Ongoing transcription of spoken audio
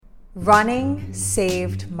Running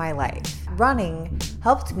saved my life. Running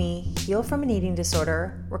helped me heal from an eating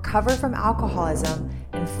disorder, recover from alcoholism,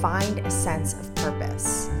 and find a sense of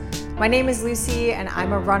purpose. My name is Lucy, and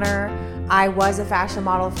I'm a runner. I was a fashion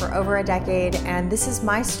model for over a decade, and this is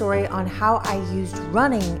my story on how I used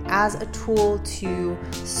running as a tool to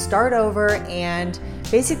start over and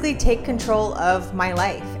basically take control of my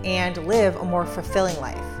life and live a more fulfilling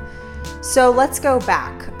life. So let's go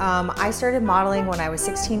back. I started modeling when I was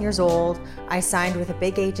 16 years old. I signed with a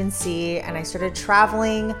big agency and I started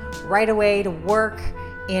traveling right away to work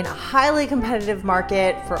in a highly competitive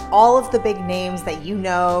market for all of the big names that you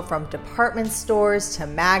know, from department stores to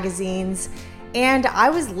magazines. And I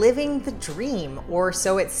was living the dream, or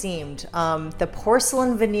so it seemed. The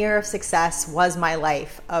porcelain veneer of success was my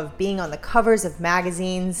life, of being on the covers of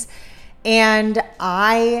magazines. And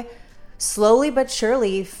I slowly but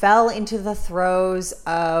surely fell into the throes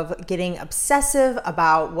of getting obsessive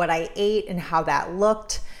about what I ate and how that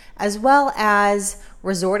looked, as well as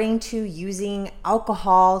resorting to using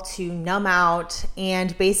alcohol to numb out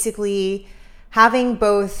and basically having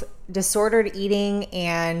both disordered eating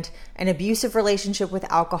and an abusive relationship with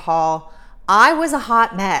alcohol. I was a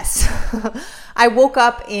hot mess. I woke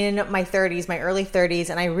up in my 30s, my early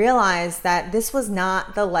 30s, and I realized that this was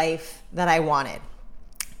not the life that I wanted.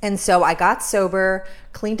 And so I got sober,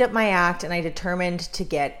 cleaned up my act, and I determined to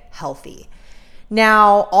get healthy.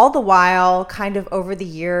 Now, all the while, kind of over the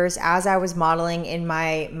years, as I was modeling in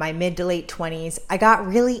my mid to late 20s, I got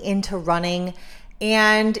really into running.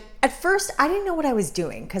 And at first, I didn't know what I was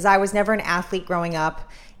doing because I was never an athlete growing up.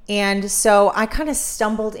 And so I kind of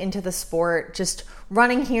stumbled into the sport, just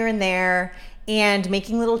running here and there and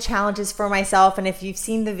making little challenges for myself. And if you've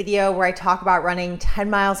seen the video where I talk about running 10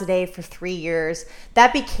 miles a day for 3 years,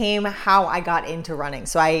 that became how I got into running.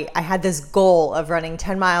 So I had this goal of running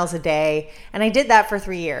 10 miles a day, and I did that for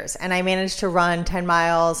 3 years. And I managed to run 10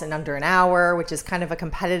 miles in under an hour, which is kind of a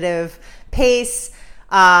competitive pace.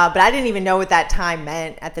 But I didn't even know what that time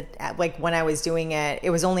meant when I was doing it.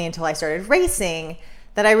 It was only until I started racing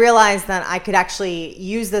that I realized that I could actually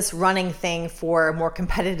use this running thing for more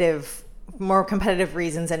competitive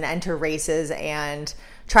reasons and enter races and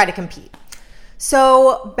try to compete.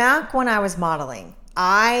 So back when I was modeling,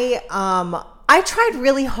 I tried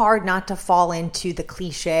really hard not to fall into the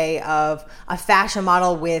cliche of a fashion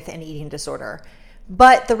model with an eating disorder.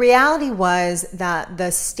 But the reality was that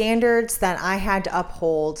the standards that I had to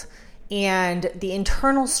uphold and the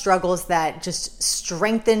internal struggles that just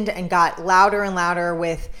strengthened and got louder and louder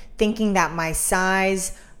with thinking that my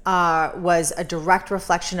size was a direct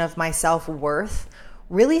reflection of my self-worth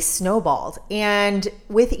really snowballed. And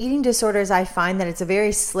with eating disorders, I find that it's a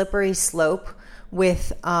very slippery slope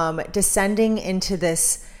with descending into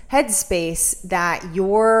this headspace that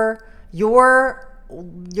your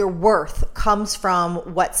worth comes from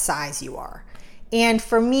what size you are. And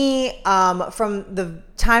for me, from the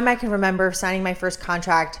time I can remember signing my first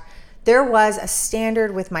contract, there was a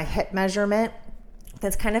standard with my hip measurement.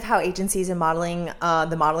 That's kind of how agencies in modeling,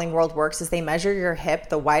 the modeling world works, is they measure your hip,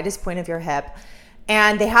 the widest point of your hip,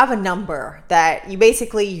 and they have a number that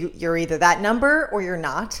you're either that number or you're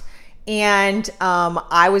not. And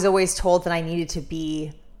I was always told that I needed to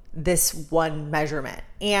be this one measurement.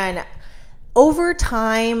 And over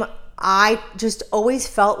time, I just always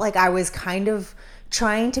felt like I was kind of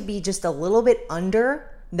trying to be just a little bit under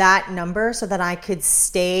that number so that I could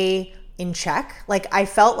stay in check. Like, I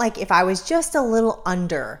felt like if I was just a little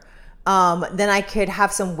under, then I could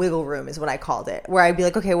have some wiggle room, is what I called it, where I'd be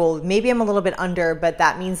like, okay, well, maybe I'm a little bit under, but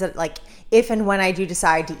that means that, like, if and when I do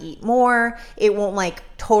decide to eat more, it won't like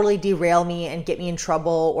totally derail me and get me in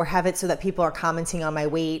trouble or have it so that people are commenting on my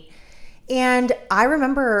weight. And I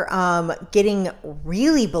remember getting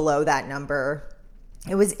really below that number.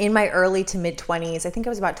 It was in my early to mid 20s. I think I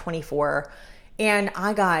was about 24. And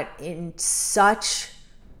I got in such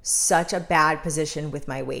a bad position with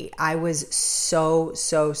my weight. I was so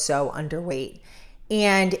underweight.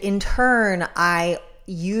 And in turn, I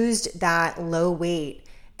used that low weight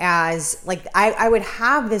as like, I would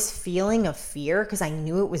have this feeling of fear because I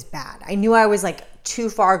knew it was bad. I knew I was like too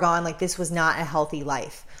far gone. Like, this was not a healthy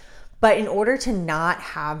life. But in order to not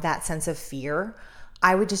have that sense of fear,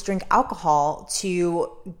 I would just drink alcohol to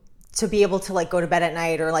be able to like go to bed at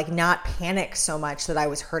night or like not panic so much that I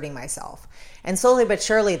was hurting myself. And slowly but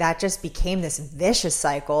surely that just became this vicious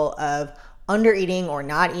cycle of under eating or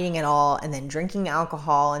not eating at all, and then drinking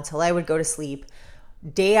alcohol until I would go to sleep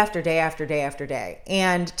day after day after day after day.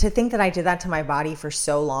 And to think that I did that to my body for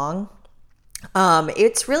so long,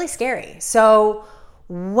 it's really scary. So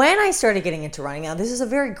when I started getting into running, now this is a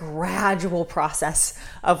very gradual process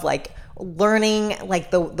of like learning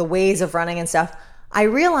like the ways of running and stuff, I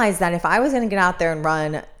realized that if I was going to get out there and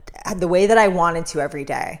run the way that I wanted to every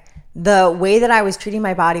day, the way that I was treating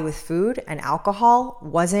my body with food and alcohol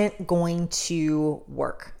wasn't going to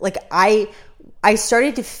work. Like I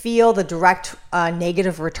started to feel the direct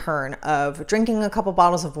negative return of drinking a couple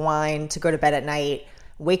bottles of wine to go to bed at night,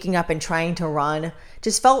 waking up and trying to run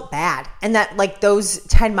just felt bad. And that like those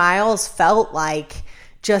 10 miles felt like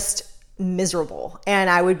just miserable. And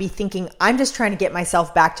I would be thinking, I'm just trying to get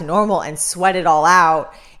myself back to normal and sweat it all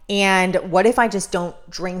out. And what if I just don't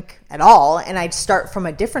drink at all? And I'd start from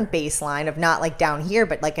a different baseline of not like down here,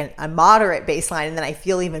 but like a moderate baseline. And then I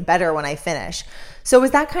feel even better when I finish. So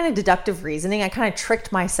with that kind of deductive reasoning, I kind of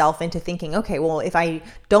tricked myself into thinking, okay, well, if I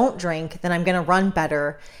don't drink, then I'm going to run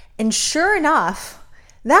better. And sure enough,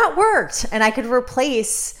 that worked. And I could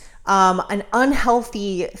replace an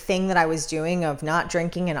unhealthy thing that I was doing of not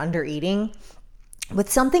drinking and under eating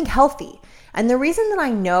with something healthy. And the reason that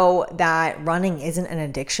I know that running isn't an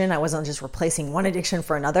addiction, I wasn't just replacing one addiction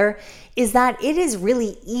for another, is that it is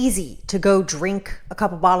really easy to go drink a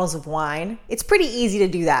couple bottles of wine. It's pretty easy to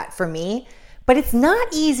do that for me, but it's not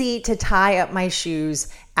easy to tie up my shoes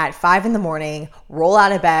at 5 a.m, roll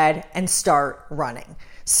out of bed and start running.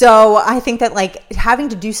 So I think that like having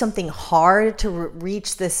to do something hard to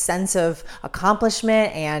reach this sense of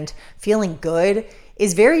accomplishment and feeling good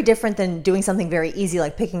is very different than doing something very easy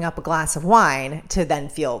like picking up a glass of wine to then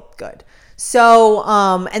feel good. So,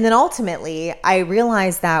 and then ultimately I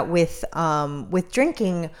realized that with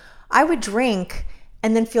drinking, I would drink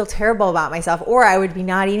and then feel terrible about myself, or I would be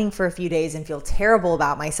not eating for a few days and feel terrible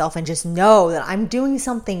about myself and just know that I'm doing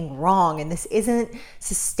something wrong and this isn't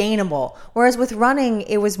sustainable. Whereas with running,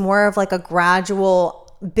 it was more of like a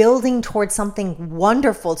gradual building towards something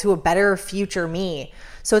wonderful, to a better future me.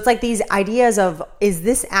 So it's like these ideas of, is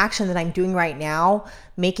this action that I'm doing right now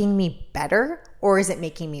making me better or is it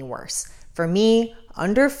making me worse? For me,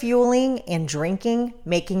 under fueling and drinking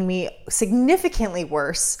making me significantly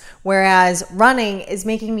worse, whereas running is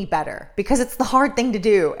making me better because it's the hard thing to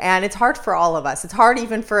do. And it's hard for all of us. It's hard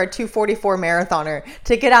even for a 2:44 marathoner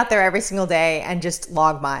to get out there every single day and just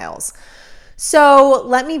log miles. So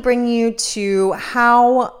let me bring you to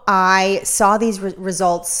how I saw these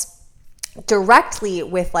results directly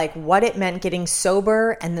with like what it meant getting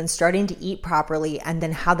sober and then starting to eat properly, and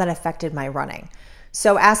then how that affected my running.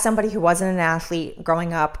 So as somebody who wasn't an athlete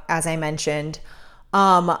growing up, as I mentioned,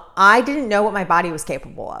 I didn't know what my body was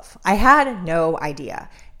capable of. I had no idea.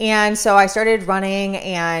 And so I started running,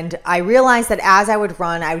 and I realized that as I would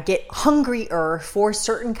run, I would get hungrier for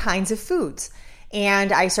certain kinds of foods.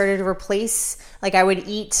 And I started to replace, like I would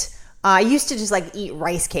eat, I used to just like eat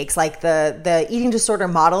rice cakes. Like the eating disorder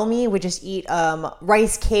model me would just eat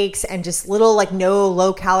rice cakes and just little like no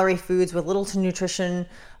low calorie foods with little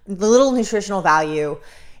nutritional value.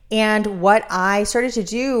 And what I started to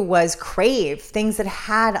do was crave things that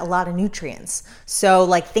had a lot of nutrients. So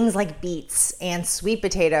like things like beets and sweet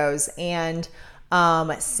potatoes and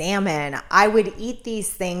salmon. I would eat these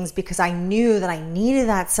things because I knew that I needed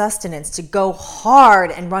that sustenance to go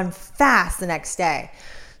hard and run fast the next day.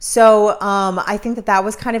 So I think that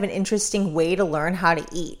was kind of an interesting way to learn how to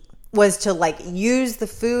eat, was to like use the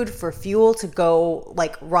food for fuel to go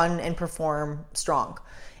like run and perform strong.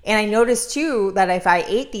 And I noticed too that if I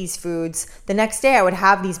ate these foods, the next day I would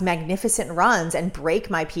have these magnificent runs and break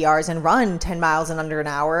my PRs and run 10 miles in under an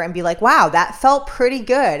hour and be like, wow, that felt pretty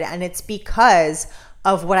good. And it's because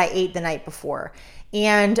of what I ate the night before.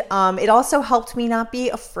 And it also helped me not be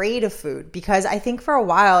afraid of food, because I think for a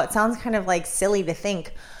while, it sounds kind of like silly to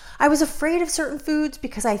think, I was afraid of certain foods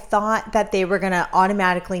because I thought that they were going to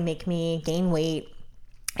automatically make me gain weight.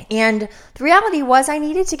 And the reality was I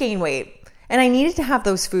needed to gain weight. And I needed to have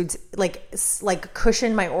those foods like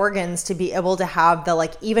cushion my organs to be able to have the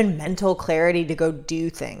like even mental clarity to go do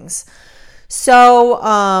things.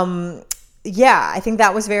 So yeah, I think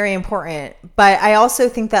that was very important. But I also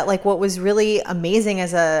think that like what was really amazing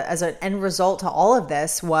as an end result to all of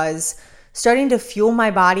this was starting to fuel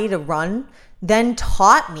my body to run, then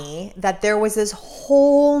taught me that there was this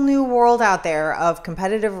whole new world out there of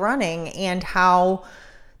competitive running, and how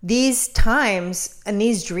these times and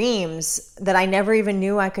these dreams that I never even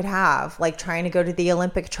knew I could have, like trying to go to the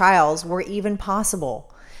Olympic trials, were even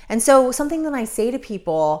possible. And so something that I say to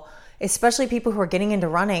people, especially people who are getting into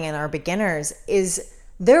running and are beginners, is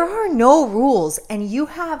there are no rules, and you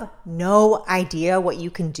have no idea what you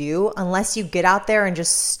can do unless you get out there and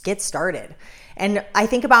just get started. And I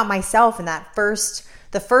think about myself in the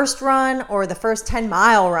first run or the first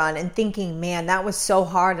 10-mile run and thinking, man, that was so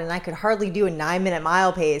hard and I could hardly do a 9-minute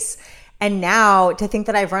mile pace. And now to think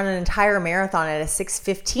that I've run an entire marathon at a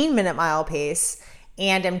 6:15 minute mile pace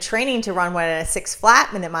and am training to run one at a 6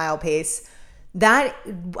 flat minute mile pace, that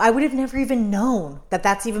I would have never even known that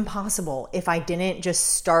that's even possible if I didn't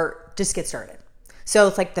just get started. So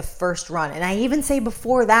it's like the first run. And I even say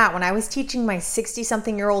before that, when I was teaching my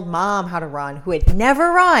 60-something-year-old mom how to run, who had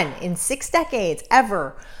never run in 6 decades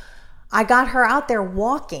ever, I got her out there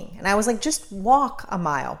walking. And I was like, just walk a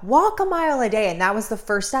mile a day. And that was the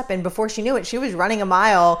first step. And before she knew it, she was running a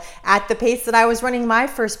mile at the pace that I was running my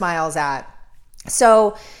first miles at.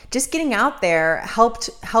 So just getting out there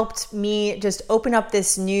helped me just open up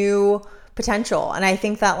this new potential. And I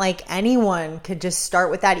think that like anyone could just start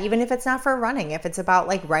with that, even if it's not for running, if it's about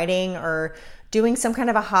like writing or doing some kind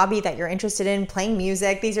of a hobby that you're interested in, playing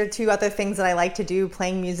music. These are 2 other things that I like to do,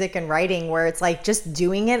 playing music and writing, where it's like just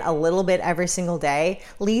doing it a little bit every single day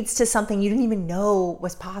leads to something you didn't even know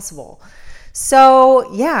was possible.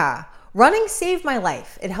 So yeah, running saved my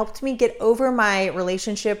life. It helped me get over my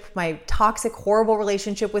toxic, horrible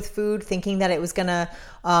relationship with food, thinking that it was gonna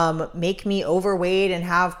make me overweight and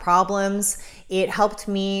have problems. It helped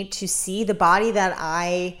me to see the body that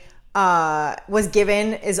I was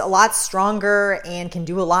given is a lot stronger and can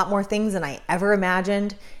do a lot more things than I ever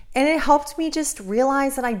imagined. And it helped me just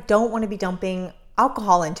realize that I don't want to be dumping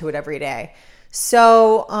alcohol into it every day.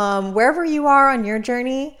 So wherever you are on your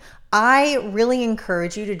journey, I really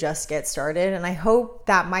encourage you to just get started. And I hope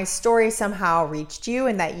that my story somehow reached you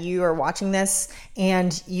and that you are watching this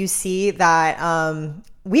and you see that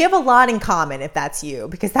we have a lot in common if that's you,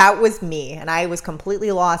 because that was me. And I was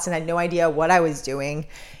completely lost and had no idea what I was doing.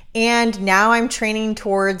 And now I'm training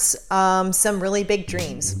towards some really big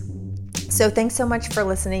dreams. So thanks so much for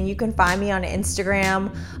listening. You can find me on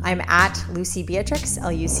Instagram. I'm at Lucy Beatrix,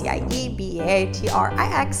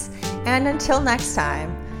 LucieBeatrix. And until next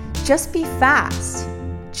time, just be fast.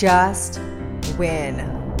 Just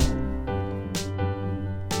win.